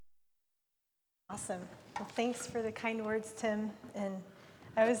Awesome. Well, thanks for the kind words, Tim. And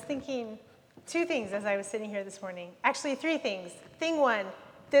I was thinking two things as I was sitting here this morning. Actually, three things. Thing one,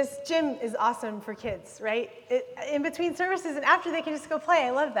 this gym is awesome for kids, right? In between services and after, they can just go play.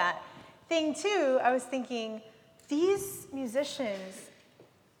 I love that. Thing two, I was thinking, these musicians,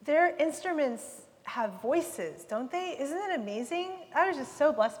 their instruments have voices, don't they? Isn't it amazing? I was just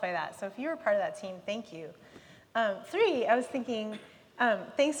so blessed by that. So if you were part of that team, thank you. Three, I was thinking,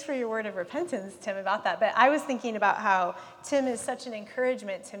 thanks for your word of repentance, Tim, about that. But I was thinking about how Tim is such an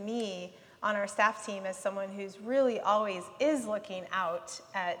encouragement to me on our staff team as someone who's really always is looking out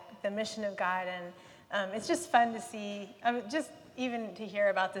at the mission of God. And it's just fun to see, just even to hear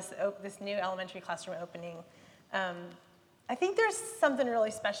about this new elementary classroom opening. I think there's something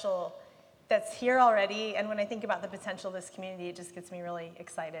really special that's here already, and when I think about the potential of this community, it just gets me really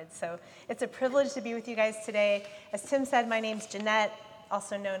excited. So it's a privilege to be with you guys today. As Tim said, my name's Jeanette,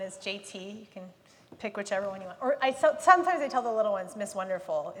 also known as JT. You can pick whichever one you want. Or sometimes I tell the little ones, Miss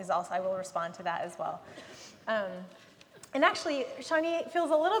Wonderful is also, I will respond to that as well. And actually, Shawnee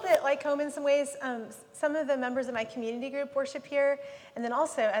feels a little bit like home in some ways. Some of the members of my community group worship here. And then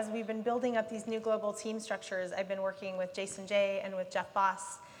also, as we've been building up these new global team structures, I've been working with Jason J. and with Jeff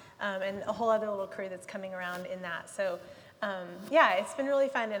Boss, and a whole other little crew that's coming around in that. So yeah, it's been really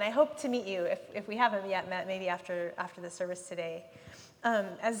fun, and I hope to meet you if we haven't yet met, maybe after the service today.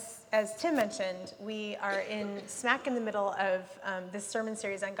 As Tim mentioned, we are smack in the middle of this sermon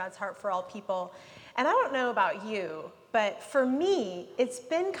series on God's heart for all people. And I don't know about you, but for me, it's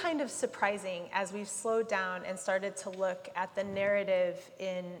been kind of surprising as we've slowed down and started to look at the narrative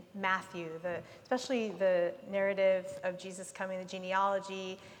in Matthew, especially the narrative of Jesus coming, the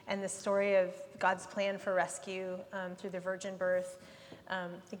genealogy, and the story of God's plan for rescue through the virgin birth.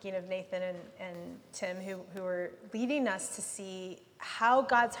 Thinking of Nathan and Tim, who were leading us to see how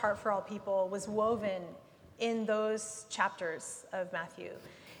God's heart for all people was woven in those chapters of Matthew.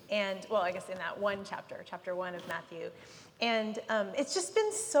 And, well, I guess in that one chapter 1 of Matthew. And it's just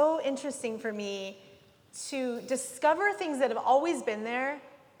been so interesting for me to discover things that have always been there,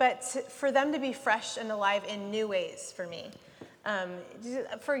 but for them to be fresh and alive in new ways for me.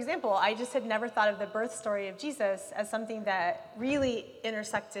 For example, I just had never thought of the birth story of Jesus as something that really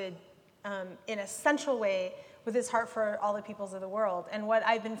intersected in a central way with his heart for all the peoples of the world. And what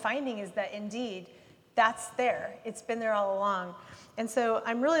I've been finding is that indeed, that's there. It's been there all along. And so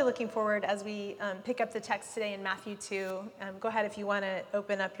I'm really looking forward as we pick up the text today in Matthew 2. Go ahead if you want to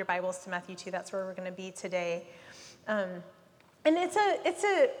open up your Bibles to Matthew 2. That's where we're going to be today. And it's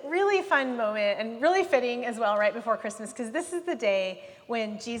a really fun moment and really fitting as well right before Christmas, because this is the day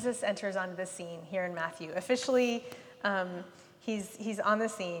when Jesus enters onto the scene here in Matthew. Officially, he's on the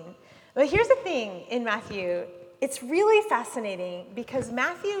scene. But here's the thing in Matthew. It's really fascinating because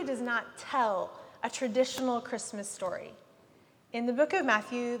Matthew does not tell a traditional Christmas story. In the book of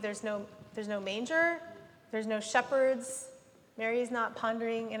Matthew, there's no manger, there's no shepherds, Mary's not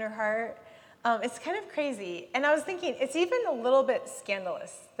pondering in her heart. It's kind of crazy. And I was thinking, it's even a little bit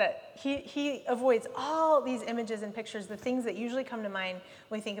scandalous that he avoids all these images and pictures, the things that usually come to mind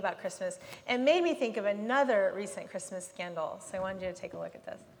when we think about Christmas, and made me think of another recent Christmas scandal. So I wanted you to take a look at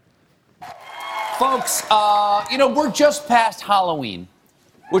this. Folks, we're just past Halloween,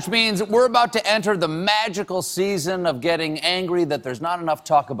 which means we're about to enter the magical season of getting angry that there's not enough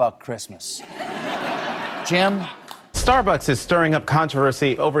talk about Christmas. Jim? Starbucks is stirring up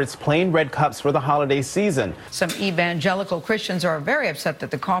controversy over its plain red cups for the holiday season. Some evangelical Christians are very upset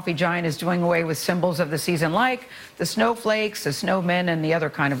that the coffee giant is doing away with symbols of the season like the snowflakes, the snowmen, and the other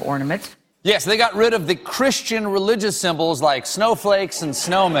kind of ornaments. Yes, they got rid of the Christian religious symbols like snowflakes and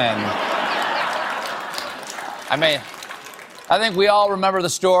snowmen. I think we all remember the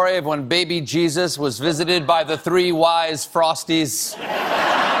story of when baby Jesus was visited by the three wise Frosties.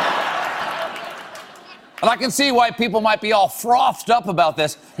 And I can see why people might be all frothed up about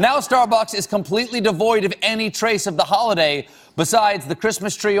this. Now Starbucks is completely devoid of any trace of the holiday besides the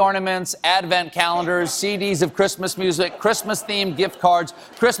Christmas tree ornaments, advent calendars, CDs of Christmas music, Christmas-themed gift cards,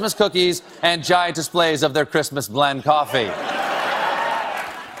 Christmas cookies, and giant displays of their Christmas blend coffee.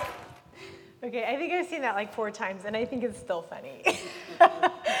 Okay, I think I've seen that like 4 times, and I think it's still funny.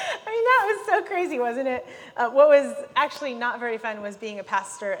 That was so crazy, wasn't it? What was actually not very fun was being a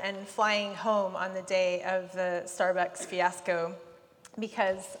pastor and flying home on the day of the Starbucks fiasco,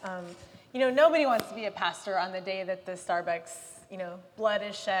 because, nobody wants to be a pastor on the day that the Starbucks, blood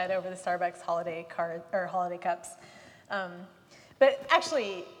is shed over the Starbucks holiday card or holiday cups. But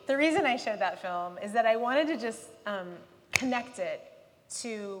actually, the reason I showed that film is that I wanted to just connect it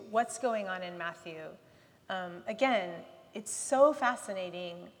to what's going on in Matthew. Again, it's so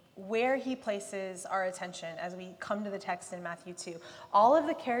fascinating where he places our attention as we come to the text in Matthew 2. All of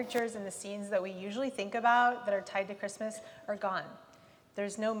the characters and the scenes that we usually think about that are tied to Christmas are gone.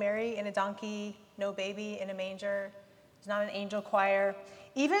 There's no Mary in a donkey, no baby in a manger, there's not an angel choir.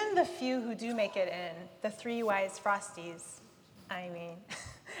 Even the few who do make it in, the 3 wise frosties, I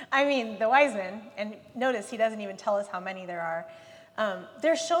mean the wise men, and notice he doesn't even tell us how many there are,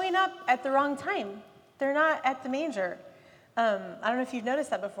 they're showing up at the wrong time. They're not at the manger. I don't know if you've noticed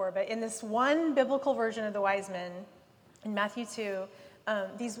that before, but in this one biblical version of the wise men, in Matthew 2,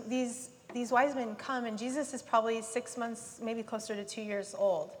 these wise men come, and Jesus is probably 6 months, maybe closer to 2 years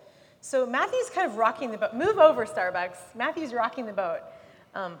old. So Matthew's kind of rocking the boat. Move over, Starbucks. Matthew's rocking the boat.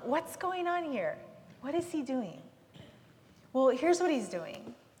 What's going on here? What is he doing? Well, here's what he's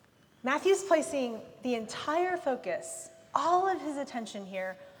doing. Matthew's placing the entire focus, all of his attention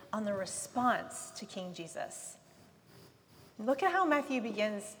here, on the response to King Jesus. Look at how Matthew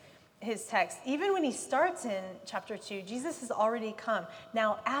begins his text. Even when he starts in chapter 2, Jesus has already come.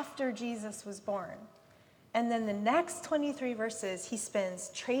 Now, after Jesus was born. And then the next 23 verses, he spends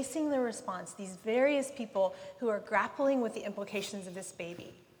tracing the response, these various people who are grappling with the implications of this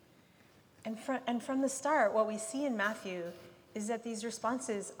baby. And from the start, what we see in Matthew is that these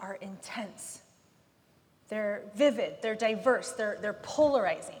responses are intense. They're vivid, they're diverse, they're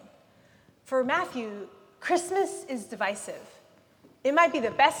polarizing. For Matthew, Christmas is divisive. It might be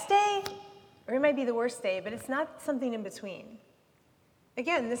the best day, or it might be the worst day, but it's not something in between.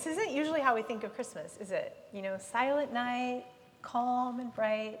 Again, this isn't usually how we think of Christmas, is it? Silent night, calm and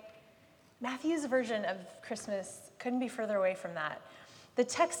bright. Matthew's version of Christmas couldn't be further away from that. The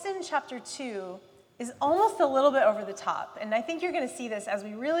text in chapter 2 is almost a little bit over the top, and I think you're going to see this as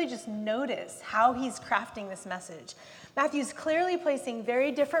we really just notice how he's crafting this message. Matthew's clearly placing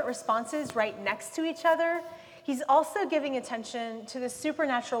very different responses right next to each other. He's also giving attention to the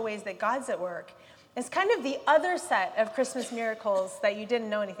supernatural ways that God's at work. It's kind of the other set of Christmas miracles that you didn't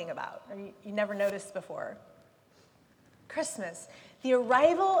know anything about, or you never noticed before. Christmas, the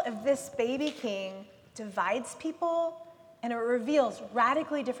arrival of this baby king divides people, and it reveals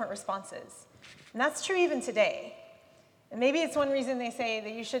radically different responses. And that's true even today. And maybe it's one reason they say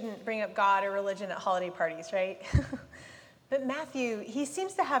that you shouldn't bring up God or religion at holiday parties, right? But Matthew, he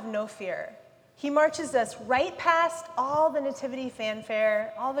seems to have no fear. He marches us right past all the nativity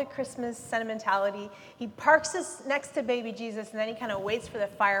fanfare, all the Christmas sentimentality. He parks us next to baby Jesus, and then he kind of waits for the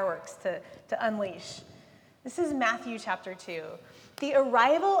fireworks to unleash. This is Matthew chapter 2. The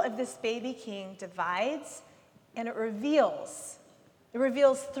arrival of this baby king divides, and it reveals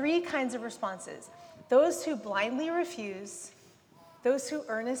 3 kinds of responses. Those who blindly refuse, those who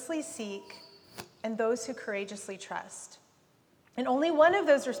earnestly seek, and those who courageously trust. And only one of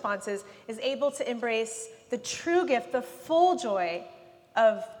those responses is able to embrace the true gift, the full joy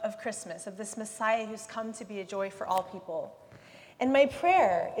of Christmas, of this Messiah who's come to be a joy for all people. And my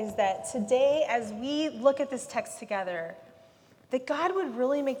prayer is that today, as we look at this text together, that God would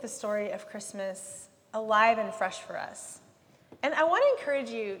really make the story of Christmas alive and fresh for us. And I want to encourage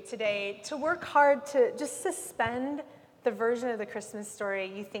you today to work hard to just suspend the version of the Christmas story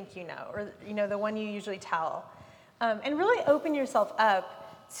you think you know, or the one you usually tell. And really open yourself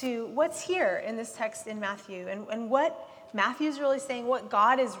up to what's here in this text in Matthew and what Matthew's really saying, what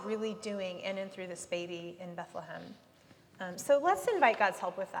God is really doing in and through this baby in Bethlehem. So let's invite God's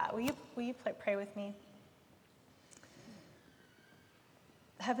help with that. Will you pray with me?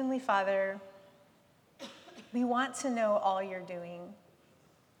 Heavenly Father, we want to know all you're doing.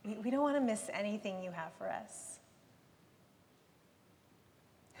 We don't want to miss anything you have for us.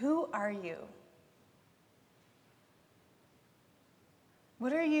 Who are you?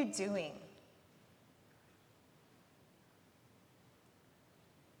 What are you doing?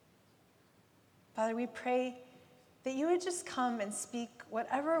 Father, we pray that you would just come and speak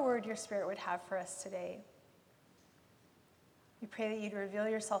whatever word your Spirit would have for us today. We pray that you'd reveal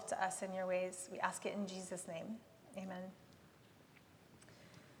yourself to us in your ways. We ask it in Jesus' name. Amen.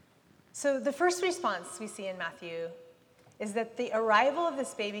 So the first response we see in Matthew is that the arrival of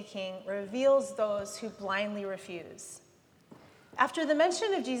this baby king reveals those who blindly refuse. After the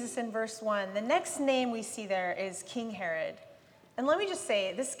mention of Jesus in verse 1, the next name we see there is King Herod. And let me just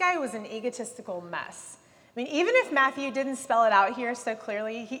say, this guy was an egotistical mess. I mean, even if Matthew didn't spell it out here so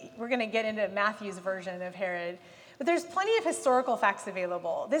clearly, we're going to get into Matthew's version of Herod. But there's plenty of historical facts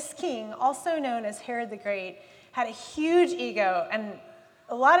available. This king, also known as Herod the Great, had a huge ego and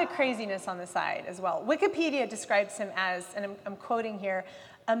a lot of craziness on the side as well. Wikipedia describes him as, and I'm quoting here,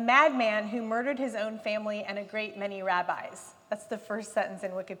 a madman who murdered his own family and a great many rabbis. That's the first sentence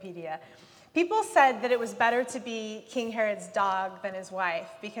in Wikipedia. People said that it was better to be King Herod's dog than his wife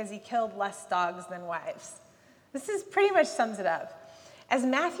because he killed less dogs than wives. This is pretty much sums it up. As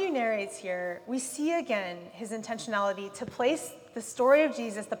Matthew narrates here, we see again his intentionality to place the story of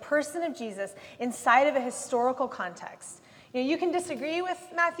Jesus, the person of Jesus, inside of a historical context. You can disagree with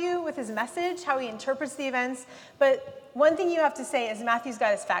Matthew, with his message, how he interprets the events, but one thing you have to say is Matthew's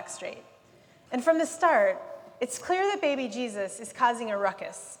got his facts straight. And from the start, it's clear that baby Jesus is causing a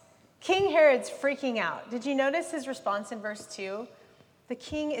ruckus. King Herod's freaking out. Did you notice his response in verse 2? The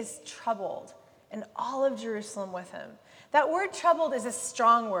king is troubled, and all of Jerusalem with him. That word troubled is a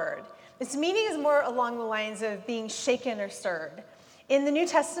strong word. Its meaning is more along the lines of being shaken or stirred. In the New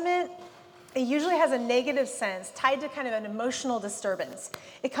Testament, it usually has a negative sense tied to kind of an emotional disturbance.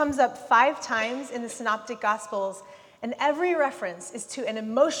 It comes up 5 times in the Synoptic Gospels, and every reference is to an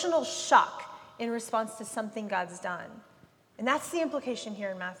emotional shock in response to something God's done. And that's the implication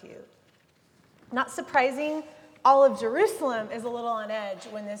here in Matthew. Not surprising, all of Jerusalem is a little on edge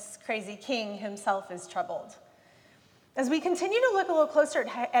when this crazy king himself is troubled. As we continue to look a little closer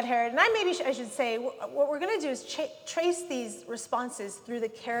at Herod, and I should say, what we're going to do is trace these responses through the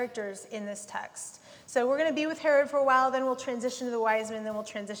characters in this text. So we're going to be with Herod for a while, then we'll transition to the wise men, then we'll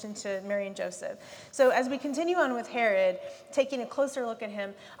transition to Mary and Joseph. So as we continue on with Herod, taking a closer look at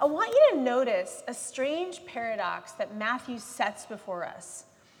him, I want you to notice a strange paradox that Matthew sets before us.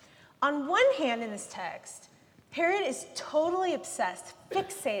 On one hand in this text, Herod is totally obsessed,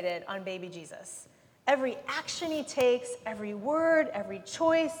 fixated on baby Jesus. Every action he takes, every word, every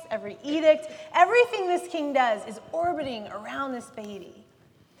choice, every edict, everything this king does is orbiting around this baby.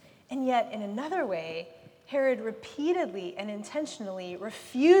 And yet, in another way, Herod repeatedly and intentionally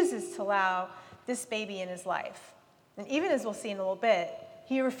refuses to allow this baby in his life. And even as we'll see in a little bit,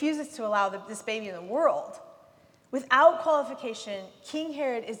 he refuses to allow this baby in the world. Without qualification, King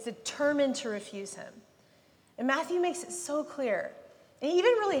Herod is determined to refuse him. And Matthew makes it so clear. And he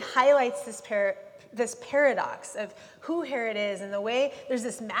even really highlights this paradox of who Herod is and the way there's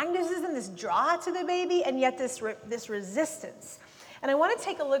this magnetism, this draw to the baby, and yet this resistance. And I want to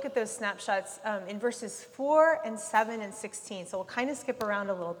take a look at those snapshots in verses 4 and 7 and 16. So we'll kind of skip around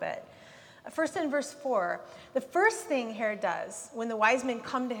a little bit. First in verse 4, the first thing Herod does when the wise men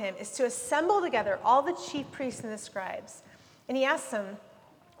come to him is to assemble together all the chief priests and the scribes. And he asks them,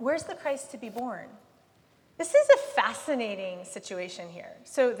 where's the Christ to be born? This is a fascinating situation here.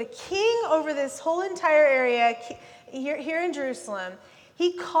 So the king over this whole entire area here in Jerusalem,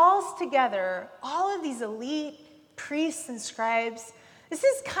 he calls together all of these elite priests and scribes. This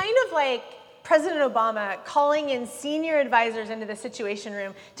is kind of like President Obama calling in senior advisors into the Situation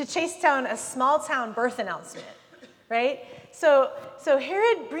Room to chase down a small town birth announcement, right? So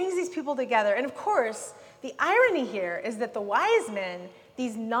Herod brings these people together. And of course, the irony here is that the wise men,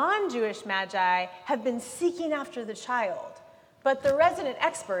 these non-Jewish magi, have been seeking after the child. But the resident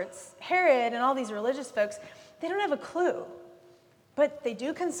experts, Herod and all these religious folks, they don't have a clue. But they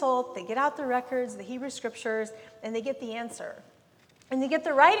do consult, they get out the records, the Hebrew scriptures, and they get the answer. And they get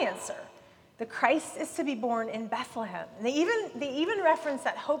the right answer. The Christ is to be born in Bethlehem. And they even reference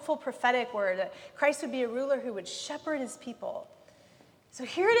that hopeful prophetic word that Christ would be a ruler who would shepherd his people. So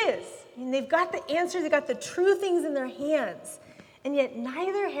here it is. And they've got the answer, they've got the true things in their hands. And yet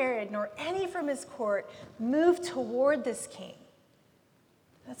neither Herod nor any from his court moved toward this king.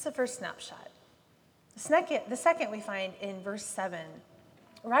 That's the first snapshot. The second we find in verse 7.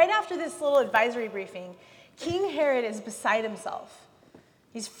 Right after this little advisory briefing, King Herod is beside himself.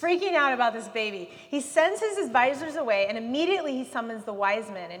 He's freaking out about this baby. He sends his advisors away, and immediately he summons the wise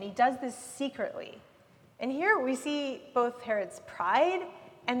men, and he does this secretly. And here we see both Herod's pride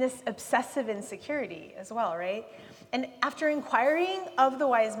and this obsessive insecurity as well, right? And after inquiring of the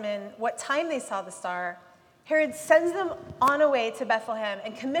wise men what time they saw the star, Herod sends them on away to Bethlehem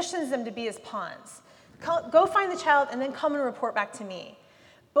and commissions them to be his pawns. Go find the child and then come and report back to me.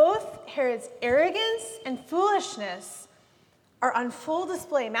 Both Herod's arrogance and foolishness are on full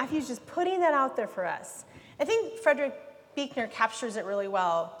display. Matthew's just putting that out there for us. I think Frederick Buechner captures it really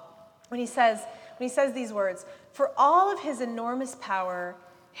well when he says these words, for all of his enormous power,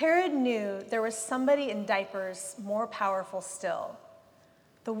 Herod knew there was somebody in diapers more powerful still.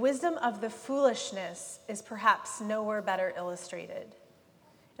 The wisdom of the foolishness is perhaps nowhere better illustrated.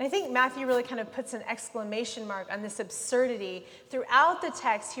 And I think Matthew really kind of puts an exclamation mark on this absurdity. Throughout the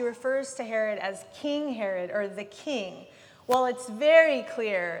text, he refers to Herod as King Herod, or the king, while it's very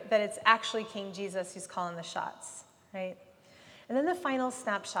clear that it's actually King Jesus who's calling the shots, right? And then the final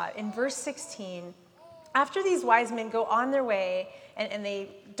snapshot in verse 16, after these wise men go on their way and they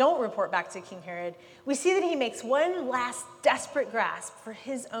don't report back to King Herod, we see that he makes one last desperate grasp for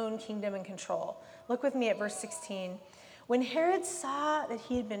his own kingdom and control. Look with me at verse 16. When Herod saw that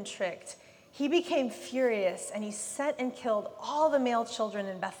he had been tricked, he became furious and he sent and killed all the male children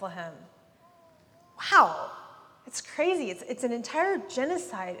in Bethlehem. Wow, it's crazy. It's an entire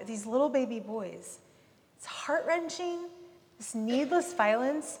genocide of these little baby boys. It's heart-wrenching, this needless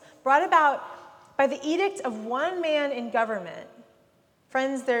violence brought about by the edict of one man in government.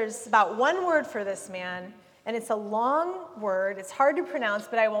 Friends, there's about one word for this man, and it's a long word. It's hard to pronounce,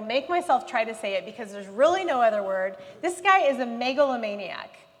 but I will make myself try to say it because there's really no other word. This guy is a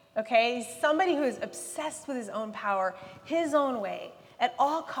megalomaniac, okay? He's somebody who is obsessed with his own power, his own way, at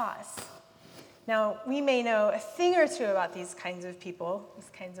all costs. Now, we may know a thing or two about these kinds of people, these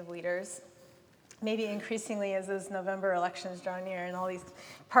kinds of leaders, maybe increasingly as those November elections draw near and all these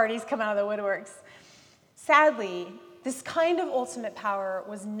parties come out of the woodworks. Sadly, this kind of ultimate power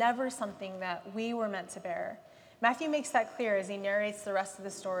was never something that we were meant to bear. Matthew makes that clear as he narrates the rest of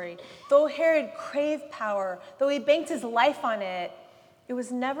the story. Though Herod craved power, though he banked his life on it, it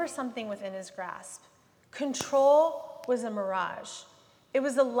was never something within his grasp. Control was a mirage. It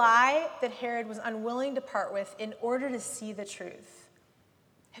was a lie that Herod was unwilling to part with in order to see the truth.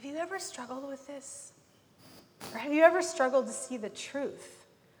 Have you ever struggled with this? Or have you ever struggled to see the truth?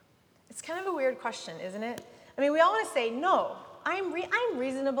 It's kind of a weird question, isn't it? I mean, we all want to say, no, I'm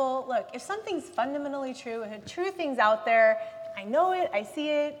reasonable. Look, if something's fundamentally true, if a true thing's out there, I know it, I see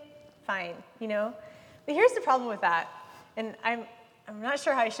it, fine, you know? But here's the problem with that, and I'm not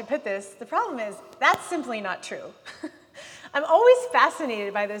sure how I should put this. The problem is, that's simply not true. I'm always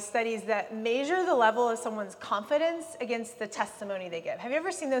fascinated by those studies that measure the level of someone's confidence against the testimony they give. Have you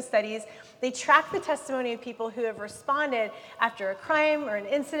ever seen those studies? They track the testimony of people who have responded after a crime or an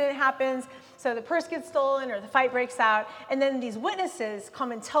incident happens. So the purse gets stolen or the fight breaks out, and then these witnesses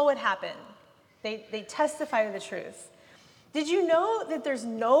come and tell what happened. They testify to the truth. Did you know that there's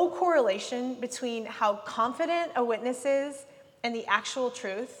no correlation between how confident a witness is and the actual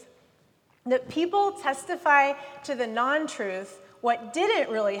truth? That people testify to the non-truth, what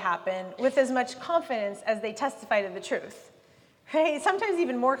didn't really happen, with as much confidence as they testify to the truth, right? Sometimes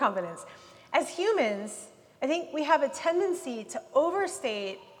even more confidence. As humans, I think we have a tendency to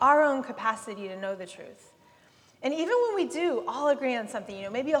overstate our own capacity to know the truth. And even when we do all agree on something, you know,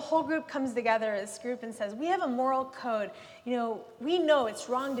 maybe a whole group comes together as a group and says, we have a moral code, you know, we know it's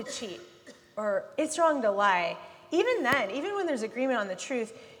wrong to cheat or it's wrong to lie. Even then, even when there's agreement on the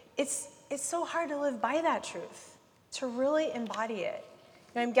truth, it's so hard to live by that truth, to really embody it.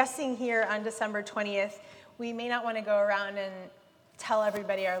 And I'm guessing here on December 20th, we may not want to go around and tell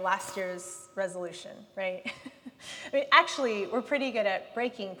everybody our last year's resolution, right? I mean, actually, we're pretty good at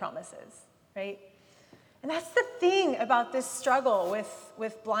breaking promises, right? And that's the thing about this struggle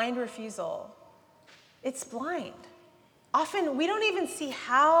with blind refusal. It's blind. Often, we don't even see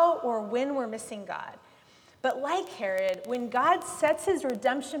how or when we're missing God. But like Herod, when God sets his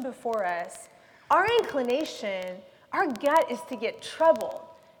redemption before us, our inclination, our gut is to get troubled,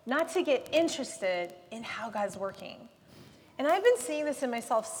 not to get interested in how God's working. And I've been seeing this in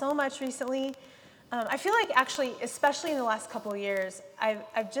myself so much recently. I feel like actually, especially in the last couple of years,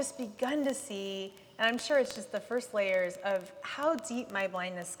 I've just begun to see, and I'm sure it's just the first layers of how deep my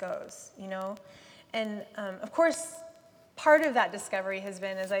blindness goes, you know? And of course, part of that discovery has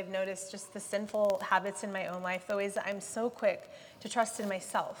been, as I've noticed, just the sinful habits in my own life, the ways that I'm so quick to trust in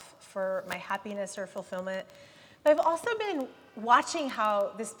myself for my happiness or fulfillment. But I've also been watching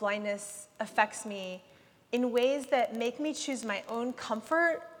how this blindness affects me in ways that make me choose my own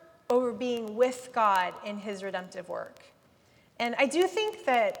comfort over being with God in his redemptive work. And I do think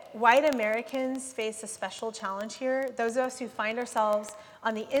that white Americans face a special challenge here, those of us who find ourselves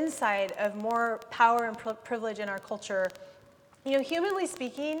on the inside of more power and privilege in our culture. You know, humanly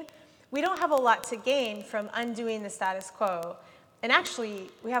speaking, we don't have a lot to gain from undoing the status quo. And actually,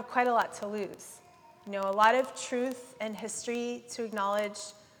 we have quite a lot to lose. You know, a lot of truth and history to acknowledge,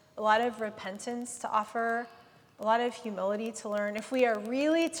 a lot of repentance to offer, a lot of humility to learn. If we are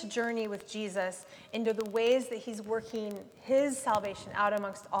really to journey with Jesus into the ways that he's working his salvation out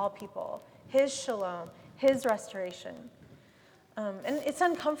amongst all people, his shalom, his restoration. And it's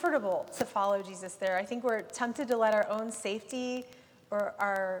uncomfortable to follow Jesus there. I think we're tempted to let our own safety or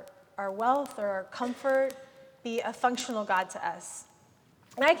our wealth or our comfort be a functional God to us.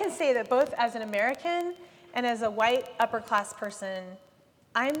 And I can say that both as an American and as a white upper-class person,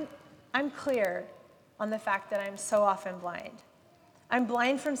 I'm clear on the fact that I'm so often blind. I'm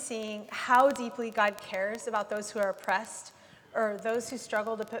blind from seeing how deeply God cares about those who are oppressed or those who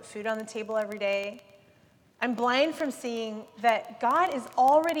struggle to put food on the table every day. I'm blind from seeing that God is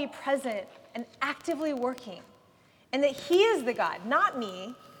already present and actively working, and that he is the God, not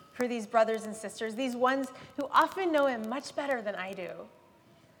me, for these brothers and sisters, these ones who often know him much better than I do.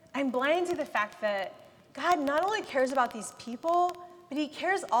 I'm blind to the fact that God not only cares about these people, but he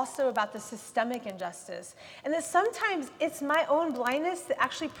cares also about the systemic injustice, and that sometimes it's my own blindness that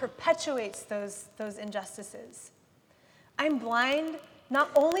actually perpetuates those injustices. I'm blind not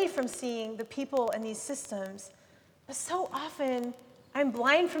only from seeing the people in these systems, but so often I'm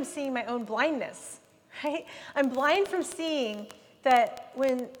blind from seeing my own blindness, right? I'm blind from seeing that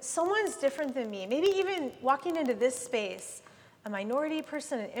when someone's different than me, maybe even walking into this space, a minority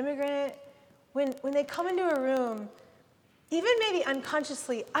person, an immigrant, when they come into a room, even maybe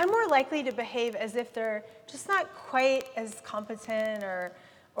unconsciously, I'm more likely to behave as if they're just not quite as competent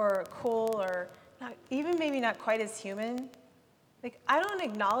or cool or not, even maybe not quite as human. Like, I don't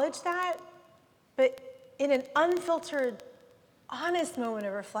acknowledge that, but in an unfiltered, honest moment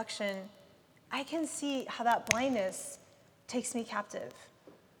of reflection, I can see how that blindness takes me captive.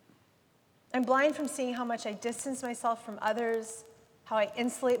 I'm blind from seeing how much I distance myself from others, how I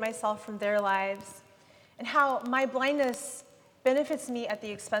insulate myself from their lives, and how my blindness benefits me at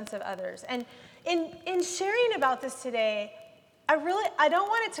the expense of others. And in sharing about this today, I don't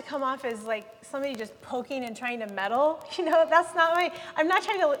want it to come off as like somebody just poking and trying to meddle. That's not I'm not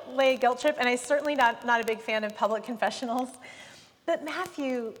trying to lay a guilt trip, and I'm certainly not a big fan of public confessionals. But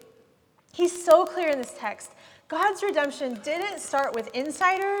Matthew, he's so clear in this text. God's redemption didn't start with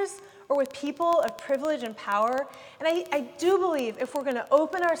insiders or with people of privilege and power. And I do believe if we're going to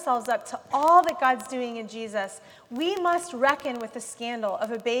open ourselves up to all that God's doing in Jesus, we must reckon with the scandal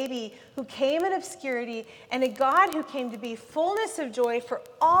of a baby who came in obscurity and a God who came to be fullness of joy for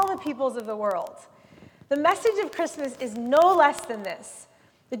all the peoples of the world. The message of Christmas is no less than this,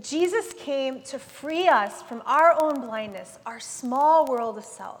 that Jesus came to free us from our own blindness, our small world of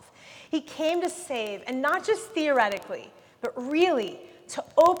self. He came to save, and not just theoretically, but really to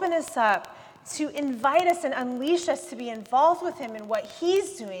open us up, to invite us and unleash us to be involved with him in what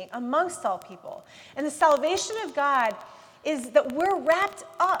he's doing amongst all people. And the salvation of God is that we're wrapped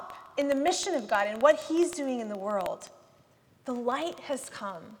up in the mission of God and what he's doing in the world. The light has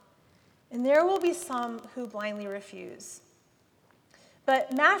come, and there will be some who blindly refuse.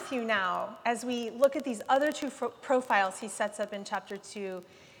 But Matthew now, as we look at these other two profiles he sets up in chapter 2,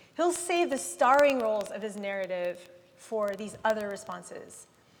 he'll save the starring roles of his narrative for these other responses.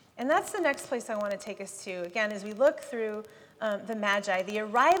 And that's the next place I want to take us to. Again, as we look through the Magi, the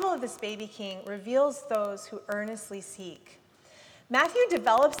arrival of this baby king reveals those who earnestly seek. Matthew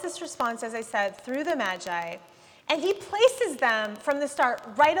develops this response, as I said, through the Magi, and he places them from the start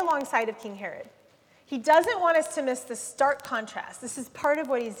right alongside of King Herod. He doesn't want us to miss the stark contrast. This is part of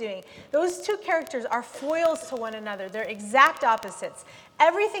what he's doing. Those two characters are foils to one another. They're exact opposites.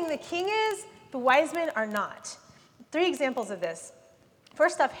 Everything the king is, the wise men are not. 3 examples of this.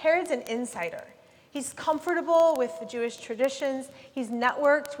 First off, Herod's an insider. He's comfortable with the Jewish traditions. He's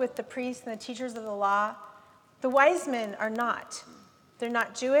networked with the priests and the teachers of the law. The wise men are not. They're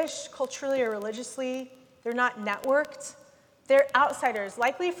not Jewish, culturally or religiously. They're not networked. They're outsiders,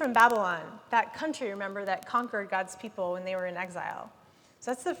 likely from Babylon, that country, remember, that conquered God's people when they were in exile.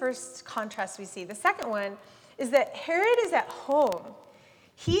 So that's the first contrast we see. The second one is that Herod is at home.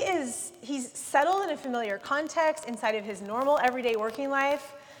 He's settled in a familiar context inside of his normal everyday working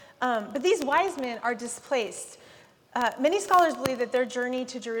life, but these wise men are displaced. Many scholars believe that their journey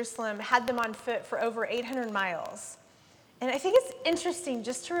to Jerusalem had them on foot for over 800 miles. And I think it's interesting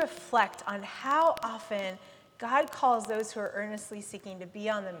just to reflect on how often God calls those who are earnestly seeking to be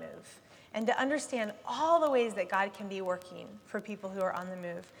on the move and to understand all the ways that God can be working for people who are on the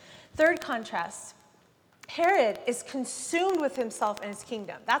move. Third contrast, Herod is consumed with himself and his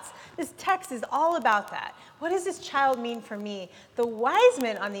kingdom. This text is all about that. What does this child mean for me? The wise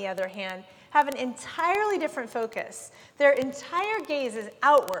men, on the other hand, have an entirely different focus. Their entire gaze is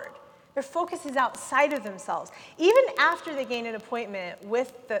outward. Their focus is outside of themselves. Even after they gain an appointment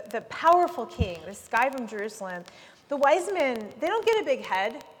with the powerful king, this guy from Jerusalem, the wise men, they don't get a big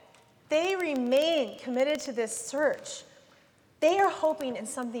head. They remain committed to this search. They are hoping in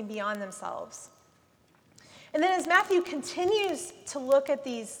something beyond themselves. And then as Matthew continues to look at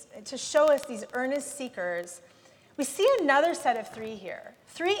these, to show us these earnest seekers, we see another set of 3 here.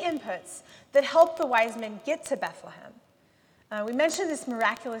 3 inputs that help the wise men get to Bethlehem. We mentioned this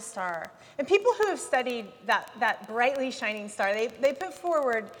miraculous star. And people who have studied that brightly shining star, they put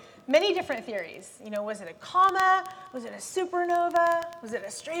forward many different theories. Was it a comma? Was it a supernova? Was it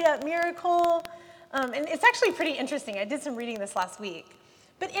a straight up miracle? And it's actually pretty interesting. I did some reading this last week.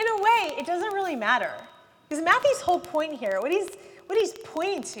 But in a way, it doesn't really matter. Because Matthew's whole point here, what he's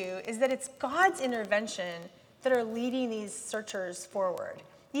pointing to is that it's God's intervention that are leading these searchers forward.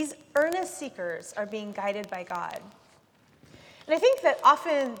 These earnest seekers are being guided by God. And I think that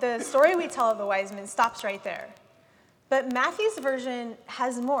often the story we tell of the wise men stops right there. But Matthew's version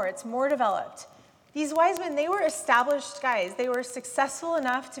has more. It's more developed. These wise men, they were established guys. They were successful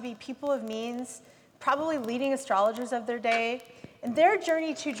enough to be people of means, probably leading astrologers of their day. And their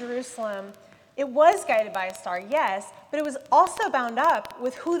journey to Jerusalem, it was guided by a star, yes, but it was also bound up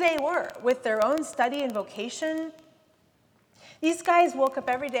with who they were, with their own study and vocation. These guys woke up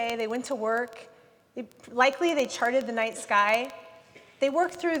every day. They went to work. Likely they charted the night sky. They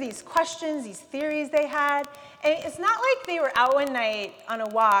worked through these questions, these theories they had. And it's not like they were out one night on a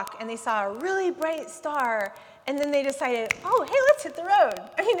walk and they saw a really bright star and then they decided, oh, hey, let's hit the road.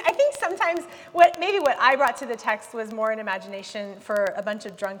 I mean, I think sometimes what I brought to the text was more an imagination for a bunch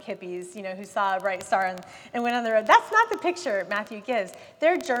of drunk hippies, who saw a bright star and went on the road. That's not the picture Matthew gives.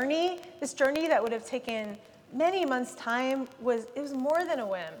 Their journey, this journey that would have taken many months' time, was more than a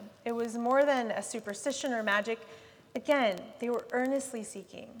whim. It was more than a superstition or magic. Again, they were earnestly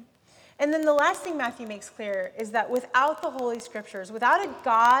seeking. And then the last thing Matthew makes clear is that without the Holy Scriptures, without a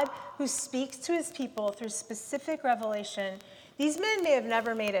God who speaks to his people through specific revelation, these men may have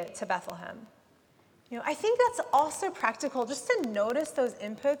never made it to Bethlehem. I think that's also practical, just to notice those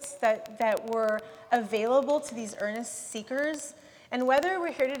inputs that were available to these earnest seekers. And whether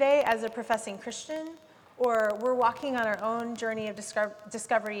we're here today as a professing Christian or we're walking on our own journey of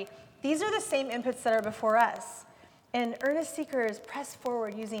discovery, these are the same inputs that are before us. And earnest seekers press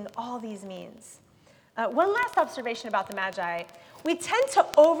forward using all these means. One last observation about the Magi. We tend to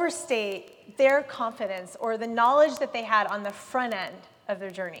overstate their confidence or the knowledge that they had on the front end of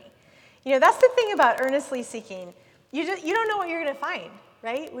their journey. That's the thing about earnestly seeking. You don't know what you're going to find,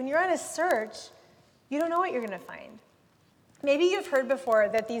 right? When you're on a search, you don't know what you're going to find. Maybe you've heard before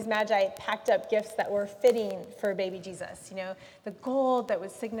that these Magi packed up gifts that were fitting for baby Jesus. The gold that would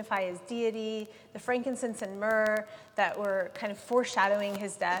signify his deity, the frankincense and myrrh that were kind of foreshadowing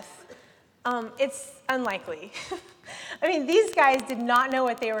his death. It's unlikely. I mean, these guys did not know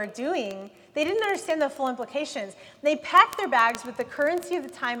what they were doing. They didn't understand the full implications. They packed their bags with the currency of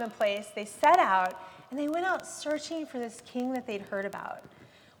the time and place. They set out, and they went out searching for this king that they'd heard about.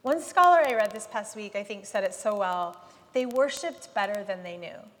 One scholar I read this past week, I think, said it so well. They worshiped better than they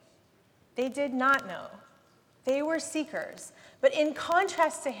knew. They did not know. They were seekers. But in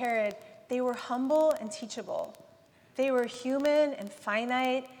contrast to Herod, they were humble and teachable. They were human and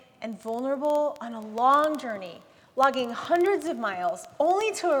finite and vulnerable on a long journey, logging hundreds of miles,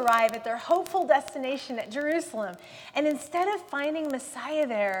 only to arrive at their hopeful destination at Jerusalem. And instead of finding Messiah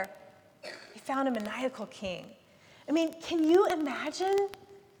there, they found a maniacal king. I mean, can you imagine?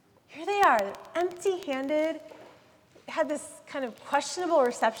 Here they are, empty-handed, had this kind of questionable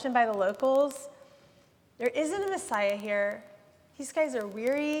reception by the locals. There isn't a Messiah here. These guys are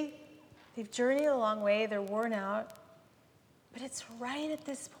weary. They've journeyed a long way. They're worn out. But it's right at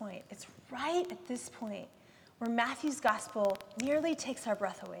this point where Matthew's gospel nearly takes our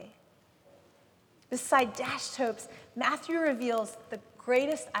breath away. Beside dashed hopes, Matthew reveals the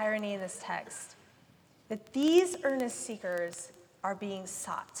greatest irony in this text, that these earnest seekers are being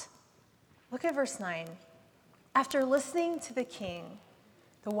sought. Look at verse 9. After listening to the king,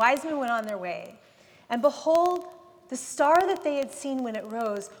 the wise men went on their way, and behold, the star that they had seen when it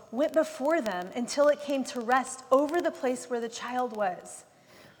rose went before them until it came to rest over the place where the child was.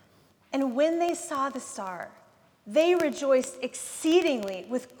 And when they saw the star, they rejoiced exceedingly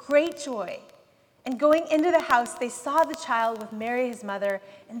with great joy. And going into the house, they saw the child with Mary, his mother,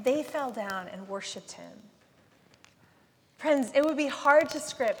 and they fell down and worshiped him. Friends, it would be hard to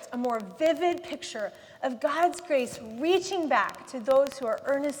script a more vivid picture of God's grace reaching back to those who are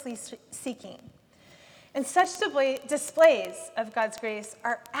earnestly seeking. And such displays of God's grace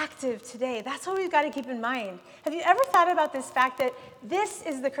are active today. That's what we've got to keep in mind. Have you ever thought about this fact that this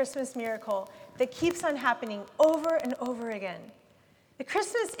is the Christmas miracle that keeps on happening over and over again? The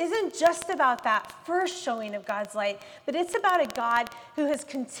Christmas isn't just about that first showing of God's light, but it's about a God who has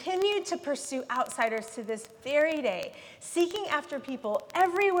continued to pursue outsiders to this very day, seeking after people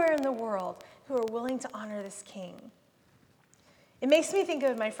everywhere in the world who are willing to honor this king. It makes me think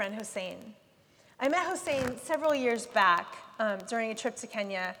of my friend Hossein. I met Hossein several years back during a trip to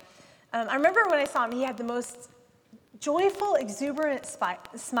Kenya. I remember when I saw him, he had the most joyful, exuberant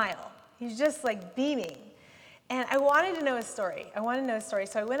smile. He was just like beaming. And I wanted to know his story.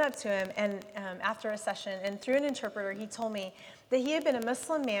 So I went up to him and after a session, and through an interpreter, he told me that he had been a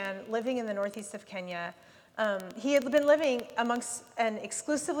Muslim man living in the northeast of Kenya He had been living amongst an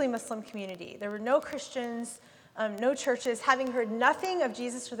exclusively Muslim community. There were no Christians, no churches, having heard nothing of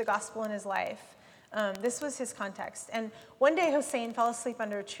Jesus or the gospel in his life. This was his context. And one day, Hossein fell asleep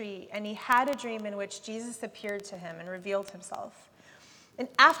under a tree, and he had a dream in which Jesus appeared to him and revealed himself. And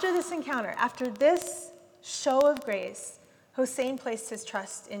after this encounter, after this show of grace, Hossein placed his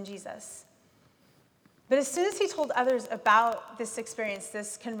trust in Jesus. But as soon as he told others about this experience,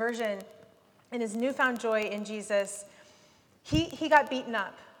 this conversion, and his newfound joy in Jesus, he got beaten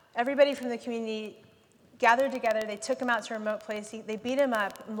up. Everybody from the community gathered together. They took him out to a remote place. They beat him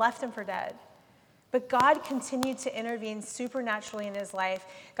up and left him for dead. But God continued to intervene supernaturally in his life.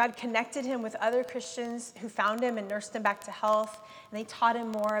 God connected him with other Christians who found him and nursed him back to health. And they taught him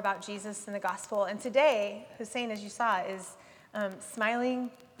more about Jesus and the gospel. And today, Hussein, as you saw, is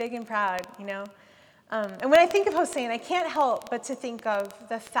smiling, big and proud, you know. And when I think of Hossein, I can't help but to think of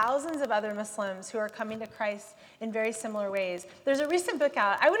the thousands of other Muslims who are coming to Christ in very similar ways. There's a recent book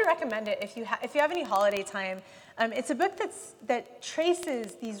out. I would recommend it if you have any holiday time. It's a book that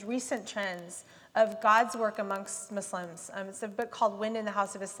traces these recent trends of God's work amongst Muslims. It's a book called Wind in the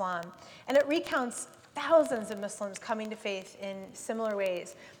House of Islam. And it recounts thousands of Muslims coming to faith in similar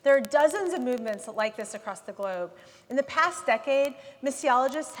ways. There are dozens of movements like this across the globe. In the past decade,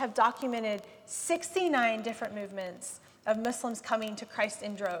 missiologists have documented 69 different movements of Muslims coming to Christ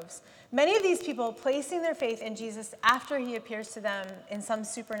in droves. Many of these people placing their faith in Jesus after he appears to them in some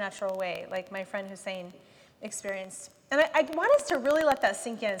supernatural way, like my friend Hussein experienced. And I want us to really let that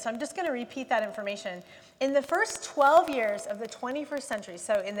sink in, so I'm just going to repeat that information. In the first 12 years of the 21st century,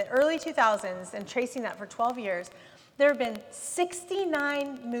 so in the early 2000s, and tracing that for 12 years, there have been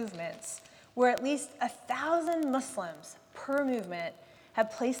 69 movements where at least 1,000 Muslims per movement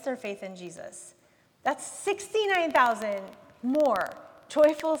have placed their faith in Jesus. That's 69,000 more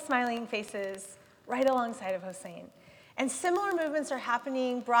joyful, smiling faces right alongside of Hossein. And similar movements are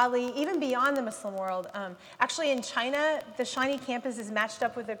happening broadly, even beyond the Muslim world. Actually, in China, the Shiny Campus is matched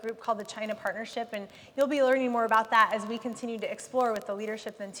up with a group called the China Partnership, and you'll be learning more about that as we continue to explore with the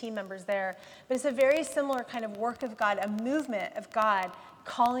leadership and team members there. But it's a very similar kind of work of God, a movement of God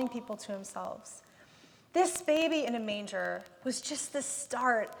calling people to themselves. This baby in a manger was just the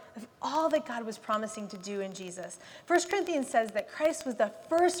start of all that God was promising to do in Jesus. 1 Corinthians says that Christ was the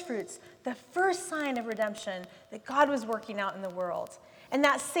first fruits, the first sign of redemption that God was working out in the world. And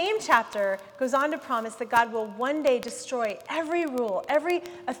that same chapter goes on to promise that God will one day destroy every rule, every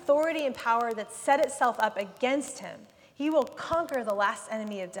authority and power that set itself up against him. He will conquer the last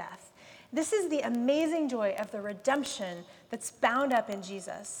enemy of death. This is the amazing joy of the redemption that's bound up in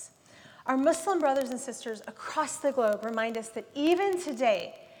Jesus. Our Muslim brothers and sisters across the globe remind us that even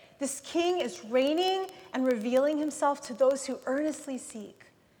today, this king is reigning and revealing himself to those who earnestly seek.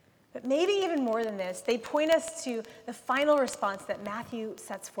 But maybe even more than this, they point us to the final response that Matthew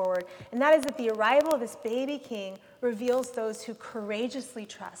sets forward, and that is that the arrival of this baby king reveals those who courageously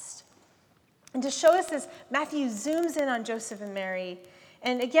trust. And to show us this, Matthew zooms in on Joseph and Mary.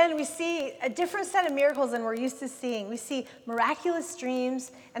 And again, we see a different set of miracles than we're used to seeing. We see miraculous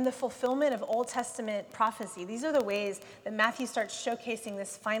dreams and the fulfillment of Old Testament prophecy. These are the ways that Matthew starts showcasing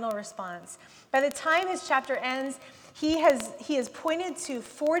this final response. By the time his chapter ends, he has pointed to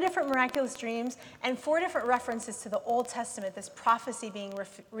 4 different miraculous dreams and 4 different references to the Old Testament, this prophecy being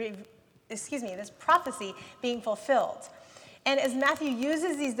fulfilled. And as Matthew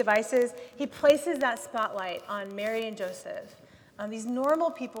uses these devices, he places that spotlight on Mary and Joseph. These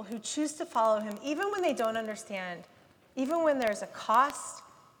normal people who choose to follow him even when they don't understand, even when there's a cost,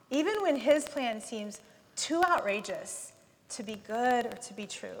 even when his plan seems too outrageous to be good or to be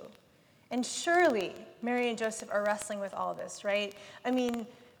true. And surely Mary and Joseph are wrestling with all this, right? I mean,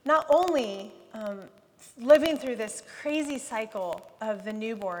 not only living through this crazy cycle of the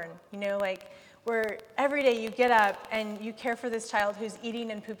newborn, you know, like where every day you get up and you care for this child who's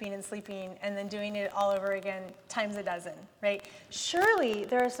eating and pooping and sleeping and then doing it all over again times a dozen, right? Surely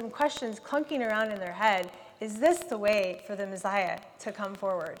there are some questions clunking around in their head. Is this the way for the Messiah to come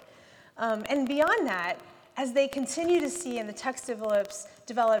forward? And beyond that, as they continue to see and the text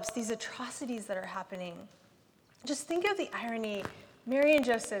develops these atrocities that are happening, just think of the irony. Mary and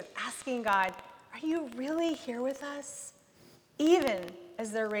Joseph asking God, are you really here with us? Even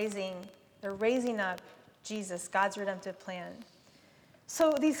as they're raising up Jesus, God's redemptive plan.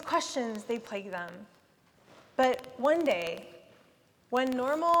 So these questions, they plague them. But one day, one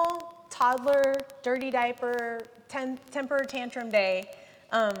normal toddler, dirty diaper, temper tantrum day,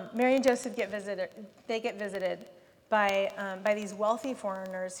 Mary and Joseph get visited by these wealthy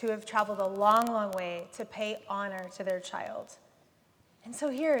foreigners who have traveled a long, long way to pay honor to their child. And so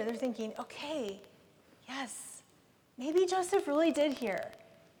here they're thinking, okay, yes, maybe Joseph really did hear.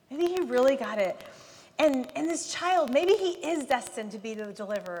 Maybe he really got it. And this child, maybe he is destined to be the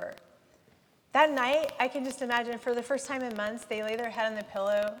deliverer. That night, I can just imagine for the first time in months, they lay their head on the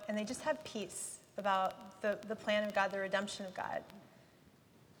pillow and they just have peace about the plan of God, the redemption of God.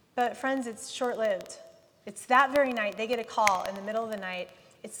 But friends, it's short-lived. It's that very night, they get a call in the middle of the night.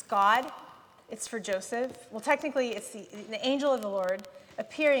 It's God, it's for Joseph. Well, technically, it's the angel of the Lord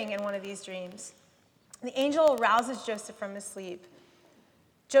appearing in one of these dreams. The angel rouses Joseph from his sleep.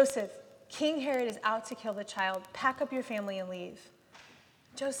 Joseph, King Herod is out to kill the child. Pack up your family and leave.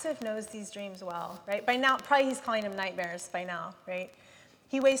 Joseph knows these dreams well, right? By now, probably he's calling them nightmares by now, right?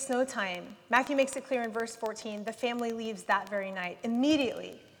 He wastes no time. Matthew makes it clear in verse 14, the family leaves that very night.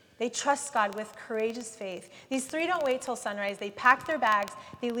 Immediately, they trust God with courageous faith. These three don't wait till sunrise. They pack their bags.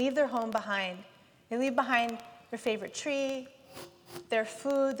 They leave their home behind. They leave behind their favorite tree, their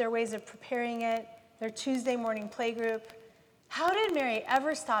food, their ways of preparing it, their Tuesday morning playgroup. How did Mary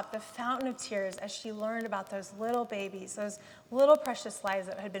ever stop the fountain of tears as she learned about those little babies, those little precious lives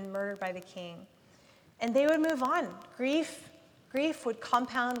that had been murdered by the king? And they would move on. Grief would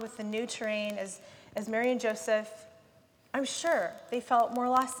compound with the new terrain as Mary and Joseph, I'm sure, they felt more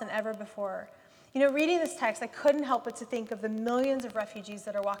lost than ever before. You know, reading this text, I couldn't help but to think of the millions of refugees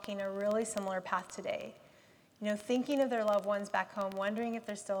that are walking a really similar path today. You know, thinking of their loved ones back home, wondering if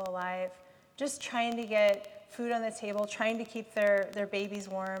they're still alive, just trying to get food on the table, trying to keep their babies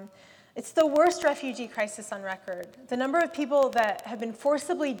warm. It's the worst refugee crisis on record. The number of people that have been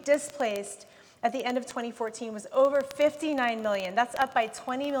forcibly displaced at the end of 2014 was over 59 million. That's up by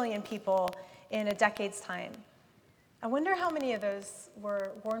 20 million people in a decade's time. I wonder how many of those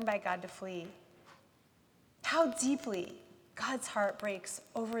were warned by God to flee. How deeply God's heart breaks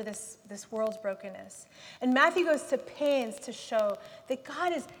over this world's brokenness. And Matthew goes to pains to show that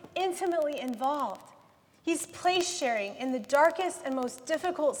God is intimately involved. He's place sharing in the darkest and most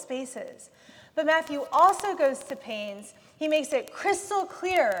difficult spaces. But Matthew also goes to pains. He makes it crystal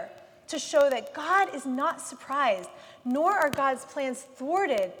clear to show that God is not surprised, nor are God's plans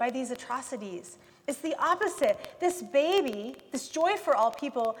thwarted by these atrocities. It's the opposite. This baby, this joy for all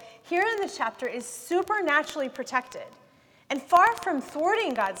people, here in this chapter is supernaturally protected. And far from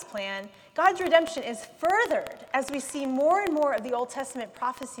thwarting God's plan, God's redemption is furthered as we see more and more of the Old Testament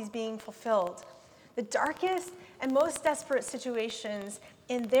prophecies being fulfilled. The darkest and most desperate situations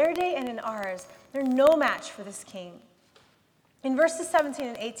in their day and in ours, they're no match for this king. In verses 17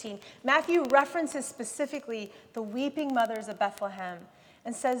 and 18, Matthew references specifically the weeping mothers of Bethlehem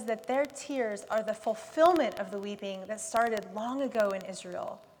and says that their tears are the fulfillment of the weeping that started long ago in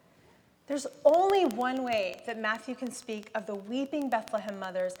Israel. There's only one way that Matthew can speak of the weeping Bethlehem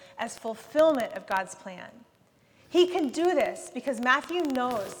mothers as fulfillment of God's plan. He can do this because Matthew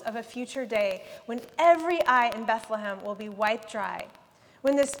knows of a future day when every eye in Bethlehem will be wiped dry,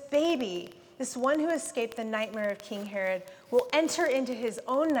 when this baby, this one who escaped the nightmare of King Herod, will enter into his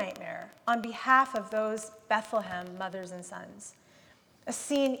own nightmare on behalf of those Bethlehem mothers and sons. A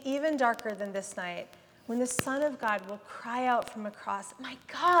scene even darker than this night, when the Son of God will cry out from a cross, my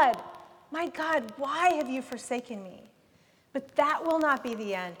God, why have you forsaken me? But that will not be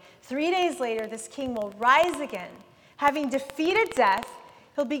the end. 3 days later, this king will rise again. Having defeated death,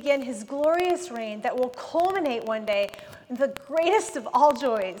 he'll begin his glorious reign that will culminate one day in the greatest of all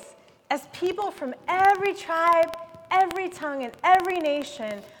joys, as people from every tribe, every tongue, and every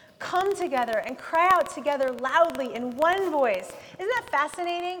nation come together and cry out together loudly in one voice. Isn't that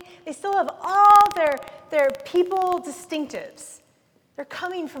fascinating? They still have all their people distinctives. They're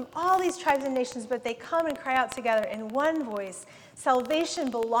coming from all these tribes and nations, but they come and cry out together in one voice. Salvation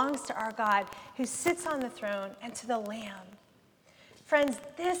belongs to our God who sits on the throne and to the Lamb. Friends,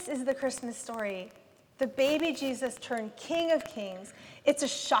 this is the Christmas story. The baby Jesus turned King of Kings. It's a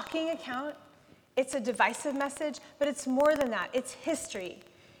shocking account. It's a divisive message, but it's more than that. It's history.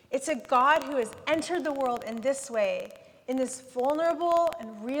 It's a God who has entered the world in this way, in this vulnerable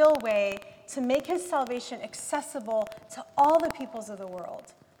and real way, to make his salvation accessible to all the peoples of the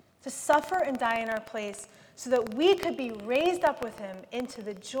world, to suffer and die in our place so that we could be raised up with him into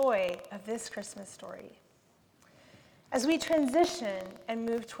the joy of this Christmas story. As we transition and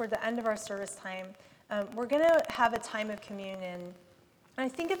move toward the end of our service time, we're going to have a time of communion. And I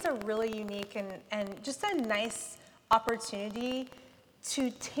think it's a really unique and just a nice opportunity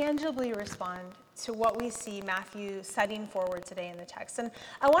to tangibly respond to what we see Matthew setting forward today in the text. And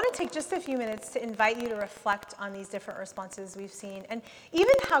I want to take just a few minutes to invite you to reflect on these different responses we've seen and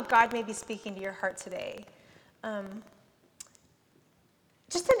even how God may be speaking to your heart today.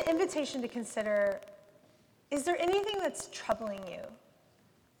 Just an invitation to consider, is there anything that's troubling you?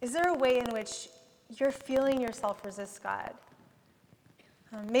 Is there a way in which you're feeling yourself resist God.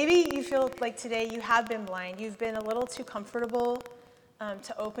 Maybe you feel like today you have been blind. You've been a little too comfortable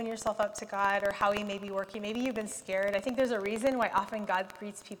to open yourself up to God or how he may be working. Maybe you've been scared. I think there's a reason why often God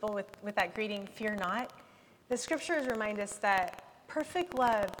greets people with that greeting, fear not. The scriptures remind us that perfect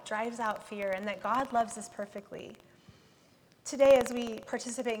love drives out fear and that God loves us perfectly. Today, as we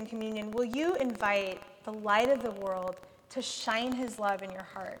participate in communion, will you invite the light of the world to shine his love in your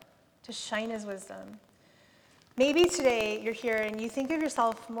heart, to shine his wisdom? Maybe today you're here and you think of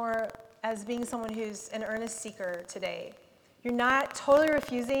yourself more as being someone who's an earnest seeker today. You're not totally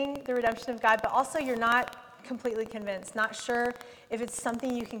refusing the redemption of God, but also you're not completely convinced, not sure if it's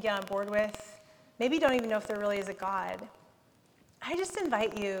something you can get on board with. Maybe you don't even know if there really is a God. I just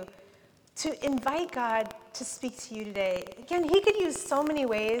invite you to invite God to speak to you today. Again, he could use so many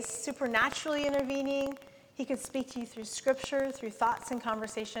ways, supernaturally intervening. He could speak to you through scripture, through thoughts and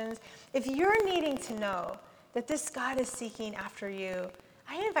conversations. If you're needing to know that this God is seeking after you,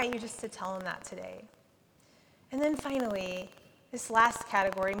 I invite you just to tell him that today. And then finally, this last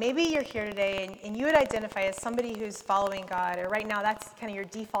category, maybe you're here today and you would identify as somebody who's following God, or right now that's kind of your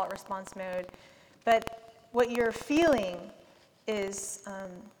default response mode, but what you're feeling is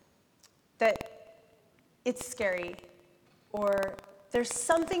that it's scary, or there's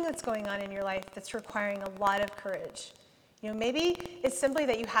something that's going on in your life that's requiring a lot of courage. Maybe it's simply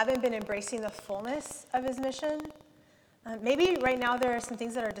that you haven't been embracing the fullness of his mission. Maybe right now there are some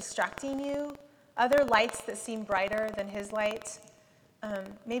things that are distracting you, other lights that seem brighter than his light.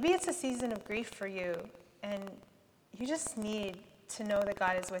 Maybe it's a season of grief for you, and you just need to know that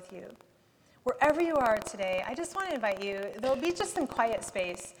God is with you. Wherever you are today, I just want to invite you, there'll be just some quiet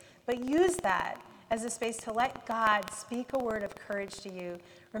space, but use that as a space to let God speak a word of courage to you,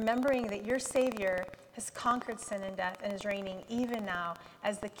 remembering that your Savior has conquered sin and death and is reigning even now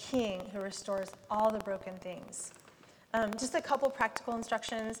as the King who restores all the broken things. Just a couple practical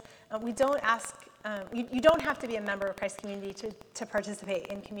instructions. We don't ask, you don't have to be a member of Christ Community to participate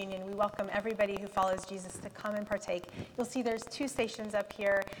in communion. We welcome everybody who follows Jesus to come and partake. You'll see there's 2 stations up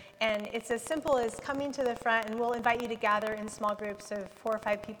here, and it's as simple as coming to the front, and we'll invite you to gather in small groups of 4 or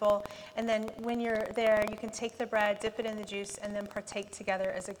 5 people. And then when you're there, you can take the bread, dip it in the juice, and then partake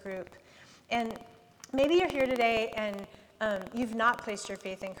together as a group. And maybe you're here today and you've not placed your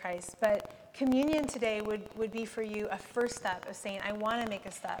faith in Christ, but communion today would be for you a first step of saying, I want to make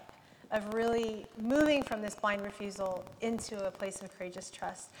a step of really moving from this blind refusal into a place of courageous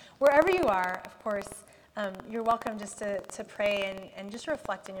trust. Wherever you are, of course, you're welcome just to pray and just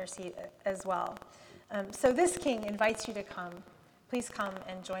reflect in your seat as well. So this King invites you to come. Please come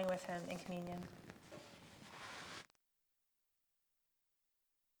and join with him in communion.